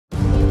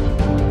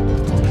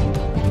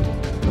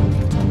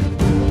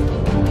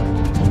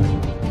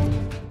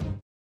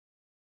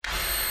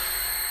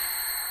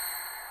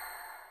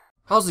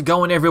How's it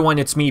going, everyone?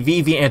 It's me,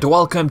 Vivi, and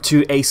welcome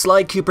to a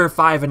Sly Cooper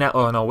 5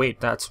 oh no, wait,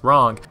 that's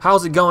wrong.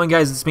 How's it going,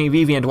 guys? It's me,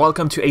 Vivi, and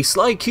welcome to a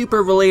Sly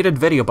Cooper related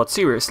video, but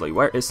seriously,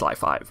 where is Sly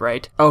 5,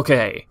 right?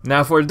 Okay,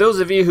 now for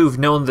those of you who've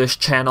known this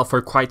channel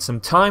for quite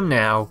some time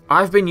now,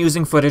 I've been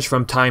using footage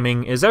from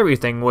Timing Is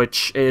Everything,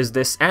 which is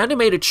this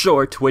animated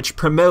short which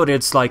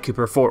promoted Sly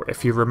Cooper 4,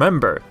 if you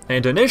remember.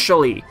 And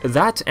initially,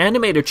 that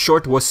animated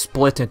short was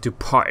split into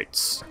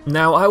parts.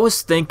 Now, I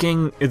was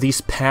thinking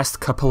these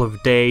past couple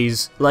of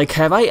days, like,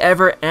 have I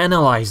ever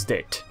analyzed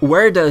it?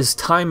 Where does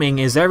Timing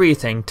Is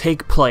Everything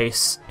take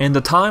place in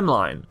the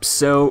timeline?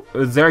 So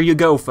there you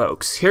go,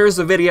 folks. Here's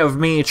a video of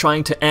me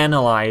trying to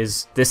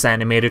analyze this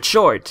animated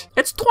short.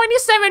 It's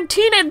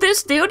 2017 and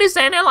this dude is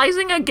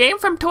analyzing a game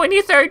from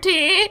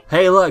 2013?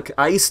 Hey look,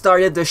 I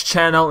started this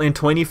channel in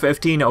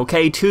 2015,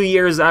 okay? 2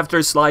 years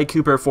after Sly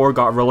Cooper 4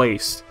 got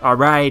released.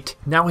 Alright,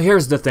 now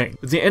here's the thing.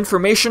 The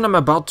information I'm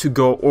about to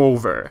go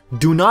over,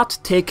 do not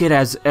take it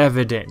as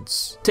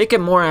evidence. Take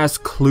it more as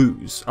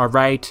clues,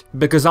 alright?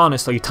 Because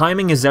honestly,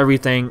 Timing Is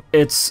Everything,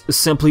 it's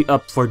simply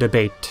up for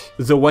debate.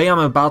 The way I'm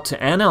about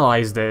to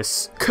analyze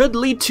this could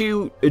lead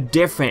to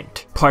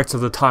different parts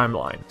of the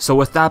timeline. So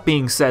with that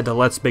being said,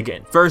 let's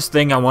begin. First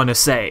thing I want to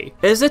say,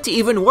 is it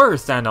even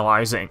worth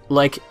analyzing?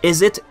 Like,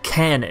 is it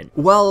canon?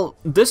 Well,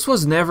 this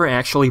was never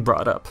actually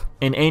brought up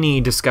in any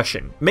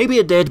discussion. Maybe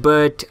it did,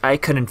 but I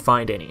couldn't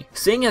find any.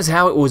 Seeing as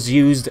how it was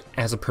used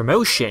as a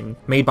promotion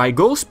made by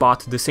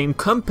Ghostbot, the same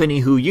company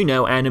who, you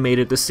know,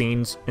 animated the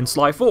scenes in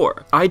Sly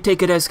 4. I'd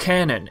take it as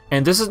canon,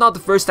 and this is not the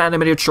first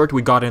animated short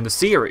we got in the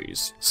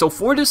series. So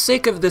for the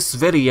sake of this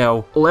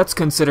video, let's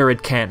consider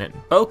it canon.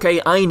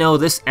 Okay, I know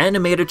this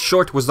animated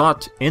short was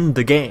not in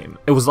the game.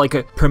 It was like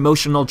a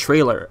promotional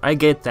trailer, I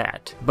get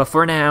that. But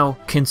for now,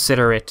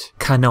 consider it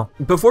canon.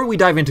 Before we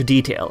dive into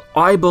detail,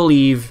 I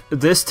believe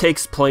this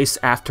takes place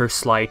after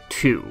Sly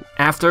 2.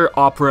 After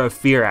Opera of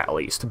Fear at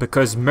least,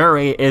 because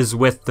Murray is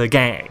with the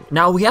gang.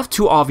 Now we have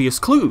two obvious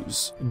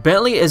clues.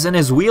 Bentley is in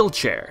his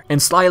wheelchair,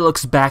 and Sly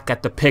looks back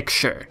at the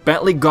picture.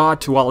 Bentley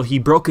got while he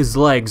broke his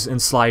legs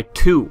in Sly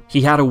 2. He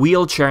had a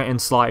wheelchair in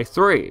Sly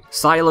 3.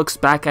 Sly looks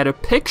back at a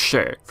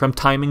picture from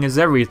Timing Is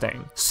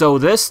Everything. So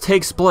this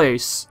takes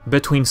place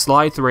between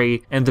Sly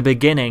 3 and the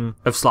beginning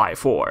of Sly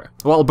 4.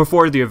 Well,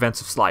 before the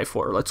events of Sly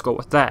 4, let's go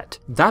with that.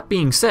 That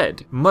being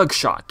said,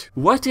 Mugshot.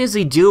 What is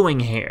he doing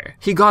here?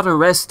 He got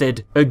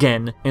arrested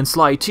again in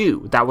Sly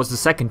 2. That was the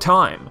second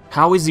time.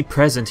 How is he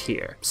present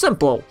here?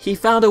 Simple. He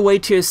found a way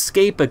to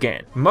escape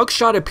again.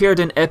 Mugshot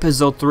appeared in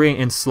episode 3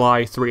 in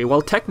Sly 3.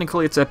 Well,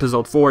 technically it's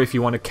episode 4 if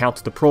you want to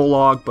count the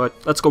prologue, but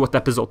let's go with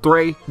episode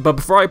 3. But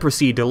before I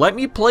proceed, let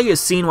me play a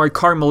scene where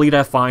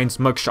Carmelita finds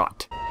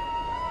Mugshot.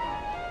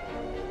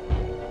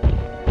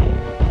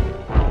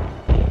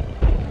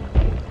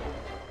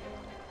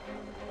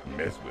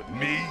 Mess with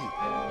me,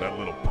 that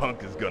little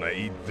punk is gonna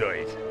eat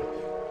dirt.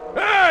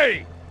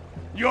 Hey!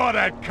 You're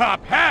that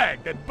cop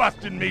hag that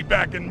busted me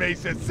back in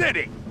Mesa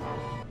City!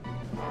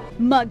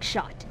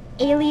 Mugshot,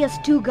 alias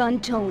Two-Gun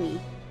Tony,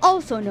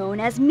 also known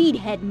as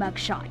Meathead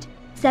Mugshot.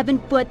 7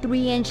 foot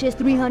 3 inches,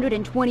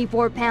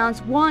 324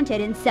 pounds,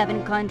 wanted in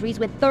 7 countries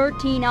with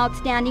 13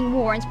 outstanding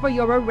warrants for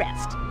your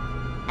arrest.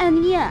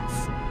 And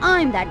yes,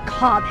 I'm that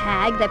cop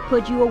hag that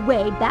put you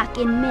away back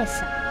in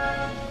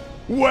Mesa.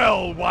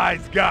 Well,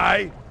 wise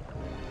guy,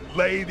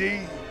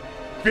 lady,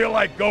 feel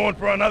like going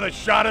for another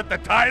shot at the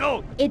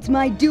title? It's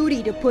my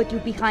duty to put you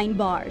behind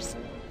bars.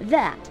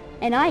 That,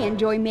 and I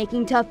enjoy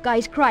making tough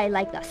guys cry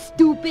like the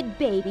stupid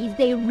babies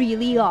they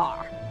really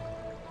are.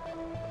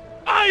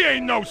 I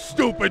ain't no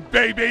stupid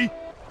baby!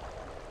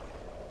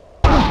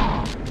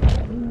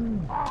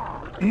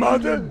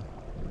 Mother?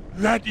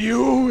 That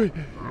you?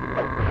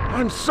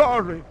 I'm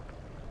sorry.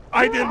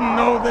 I didn't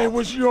know they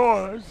was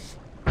yours.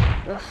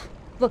 Ugh,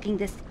 booking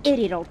this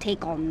idiot'll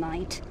take all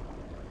night.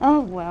 Oh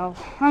well,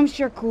 I'm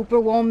sure Cooper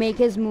won't make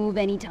his move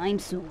anytime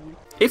soon.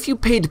 If you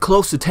paid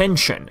close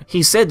attention,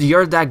 he said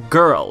you're that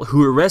girl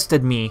who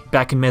arrested me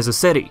back in Mesa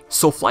City.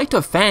 So Flight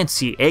of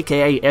Fancy,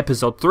 aka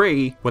episode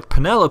 3, with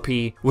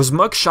Penelope, was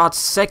Mugshot's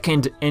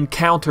second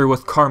encounter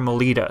with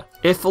Carmelita.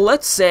 If,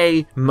 let's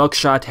say,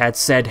 Mugshot had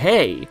said,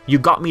 hey, you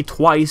got me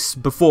twice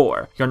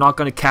before, you're not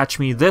gonna catch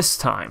me this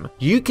time,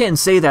 you can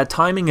say that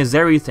Timing Is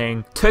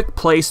Everything took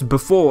place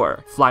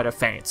before Flight of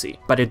Fancy,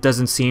 but it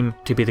doesn't seem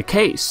to be the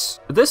case.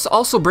 This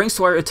also brings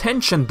to our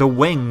attention the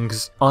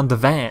wings on the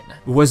van.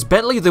 Was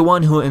Bentley the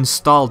one who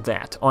installed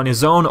that on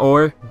his own,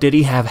 or did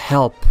he have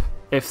help?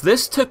 If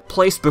this took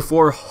place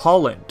before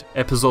Holland,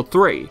 episode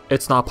 3,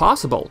 it's not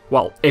possible.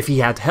 Well, if he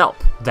had help,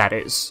 that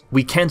is.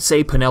 We can't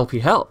say Penelope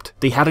helped.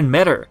 They hadn't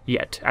met her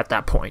yet at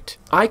that point.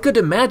 I could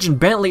imagine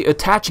Bentley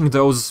attaching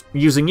those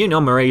using, you know,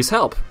 Murray's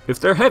help,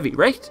 if they're heavy,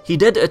 right? He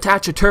did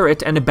attach a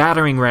turret and a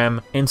battering ram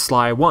in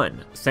Sly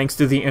 1, thanks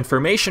to the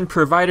information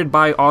provided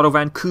by Otto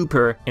Van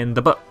Cooper in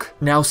the book.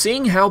 Now,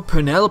 seeing how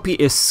Penelope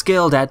is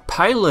skilled at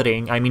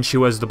piloting, I mean, she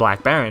was the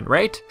Black Baron,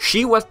 right?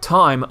 She with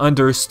time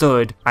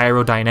understood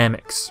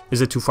aerodynamics. Is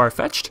Is it too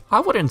far-fetched? I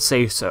wouldn't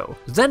say so.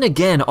 Then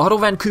again, Otto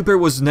Van Cooper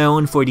was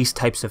known for these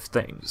types of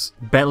things.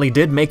 Bentley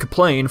did make a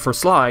plane for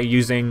Sly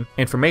using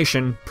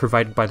information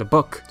provided by the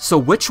book. So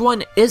which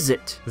one is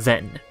it,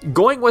 then?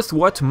 Going with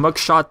what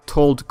Mugshot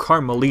told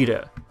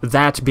Carmelita,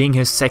 that being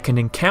his second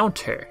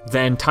encounter,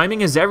 then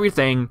timing is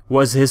everything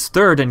was his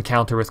third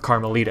encounter with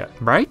Carmelita,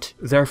 right?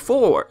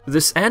 Therefore,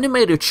 this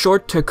animated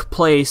short took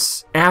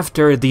place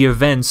after the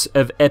events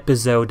of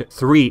episode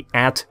 3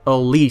 at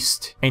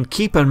least. And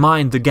keep in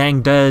mind, the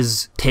gang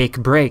does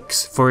take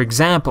breaks. For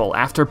example,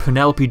 after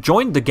Penelope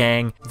joined the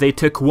gang, they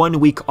took 1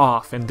 week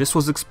off, and this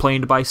was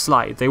explained by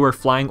Sly. They were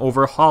flying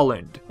over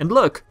Holland. And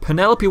look,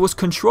 Penelope was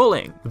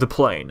controlling the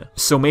plane,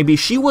 so maybe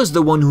she was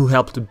the one who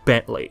helped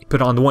Bentley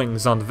put on the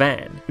wings on the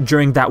van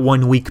during that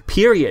 1 week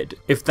period.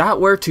 If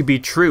that were to be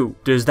true,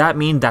 does that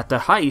mean that the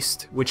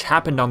heist, which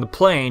happened on the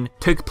plane,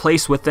 took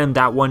place within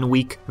that 1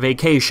 week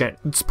vacation?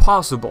 It's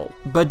possible.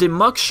 But did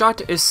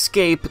Mugshot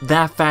escape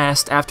that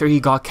fast after he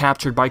got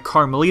captured by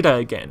Carmelita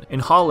again in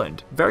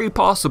Holland? Very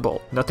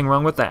possible. Nothing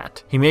wrong with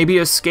that. He maybe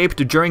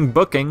escaped during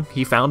booking,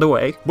 he found a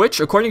way,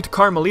 which according to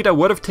Carmelita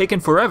would have taken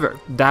forever.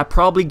 That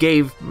probably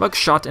gave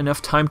Mugshot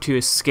enough time to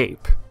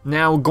escape.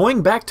 Now,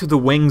 going back to the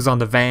wings on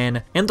the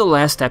van, in the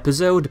last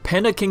episode,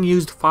 Panda King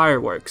used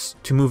fireworks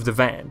to move the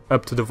van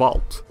up to the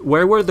vault.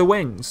 Where were the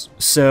wings?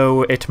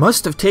 So, it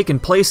must have taken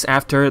place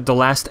after the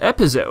last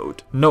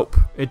episode. Nope,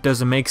 it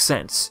doesn't make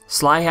sense.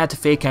 Sly had to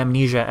fake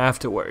amnesia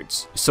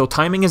afterwards. So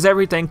timing is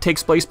everything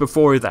takes place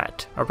before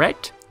that,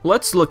 alright?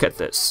 Let's look at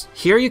this.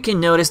 Here you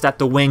can notice that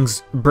the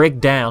wings break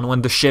down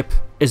when the ship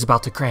is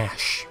about to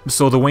crash.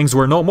 So the wings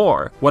were no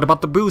more. What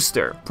about the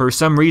booster? For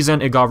some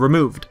reason, it got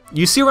removed.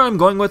 You see where I'm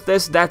going with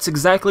this? That's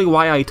exactly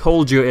why I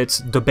told you it's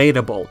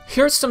debatable.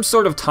 Here's some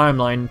sort of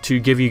timeline to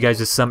give you guys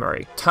a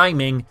summary.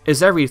 Timing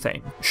is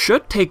everything.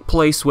 Should take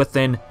place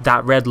within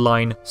that red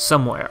line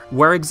somewhere.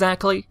 Where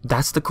exactly?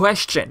 That's the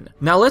question.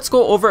 Now let's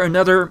go over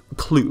another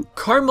clue.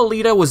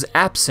 Carmelita was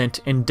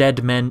absent in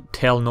Dead Men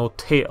Tell No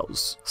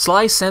Tales.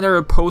 Sly sent her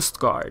a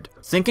postcard,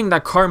 thinking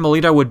that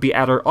Carmelita would be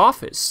at her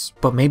office,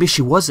 but maybe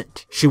she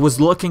wasn't. She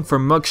was looking for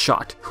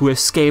Mugshot, who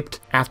escaped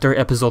after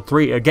episode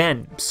 3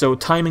 again. So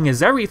timing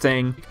is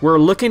everything. We're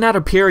looking at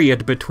a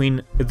period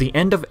between the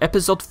end of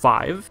episode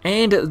 5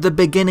 and the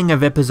beginning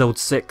of episode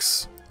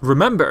 6.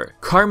 Remember,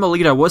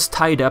 Carmelita was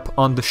tied up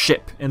on the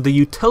ship in the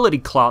utility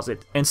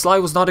closet, and Sly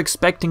was not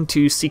expecting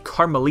to see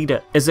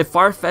Carmelita. Is it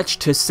far-fetched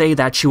to say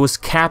that she was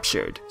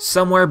captured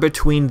somewhere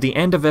between the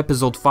end of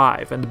episode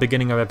 5 and the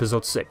beginning of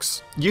episode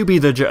 6? You be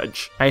the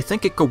judge. I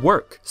think it could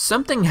work.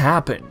 Something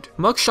happened.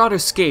 Mugshot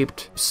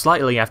escaped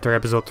slightly after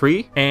episode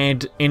 3,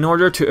 and in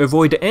order to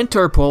avoid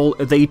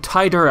Interpol, they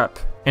tied her up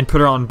and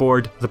put her on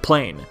board the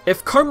plane.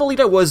 If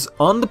Carmelita was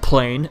on the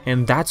plane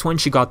and that's when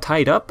she got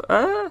tied up,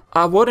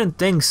 I wouldn't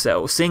think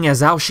so, seeing as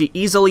how she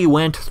easily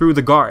went through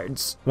the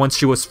guards once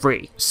she was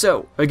free.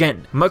 So,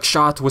 again,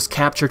 Mugshot was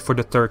captured for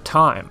the 3rd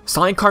time.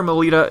 Sly and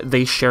Carmelita,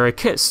 they share a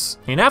kiss,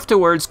 and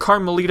afterwards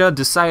Carmelita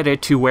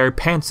decided to wear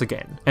pants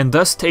again, and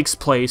thus takes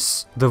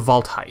place the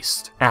vault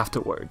heist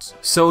afterwards.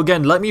 So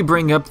again, let me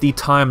bring up the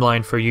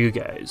timeline for you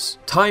guys.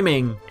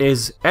 Timing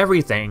is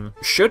everything.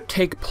 Should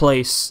take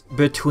place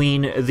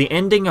between the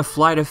ending of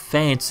Flight of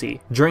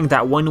Fancy during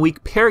that 1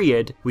 week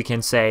period, we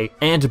can say,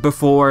 and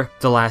before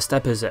the last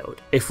episode.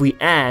 If we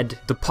add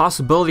the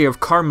possibility of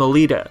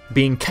Carmelita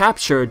being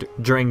captured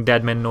during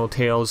Dead Men No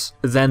Tales,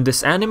 then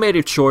this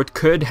animated short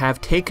could have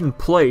taken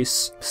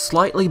place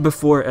slightly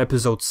before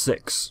episode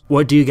 6.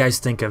 What do you guys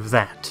think of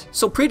that?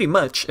 So pretty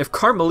much, if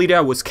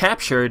Carmelita was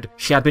captured,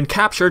 she had been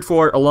captured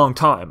for a long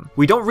time.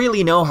 We don't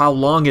really know how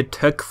long it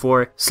took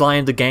for Sly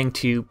and the gang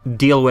to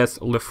deal with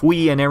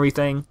LeFouille and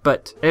everything,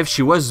 but if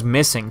she was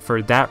missing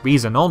for that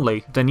reason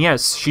only, then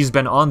yes, she's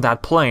been on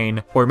that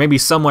plane, or maybe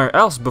somewhere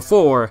else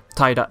before,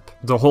 tied up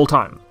the whole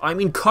time. I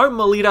mean,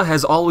 Carmelita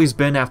has always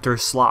been after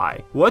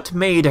Sly. What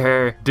made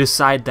her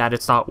decide that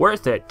it's not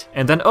worth it?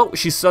 And then, oh,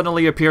 she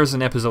suddenly appears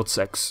in episode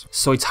 6.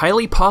 So it's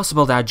highly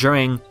possible that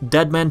during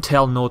Dead Men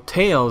Tell No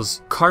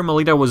Tales,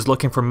 Carmelita was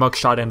looking for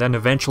Mugshot and then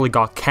eventually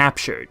got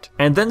captured.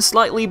 And then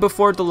slightly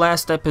before the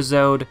last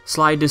episode,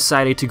 Sly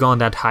decided to go on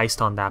that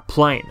heist on that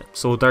plane.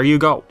 So there you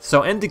go.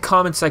 So in the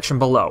comment section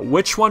below,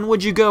 which one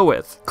would you go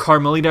with?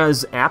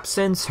 Carmelita's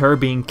absence, her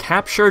being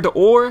captured,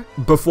 or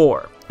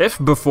before? If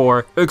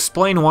before,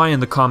 explain why in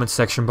the comment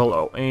section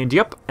below. And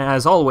yep,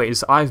 as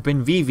always, I've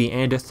been Vivi,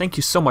 and thank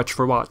you so much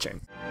for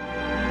watching.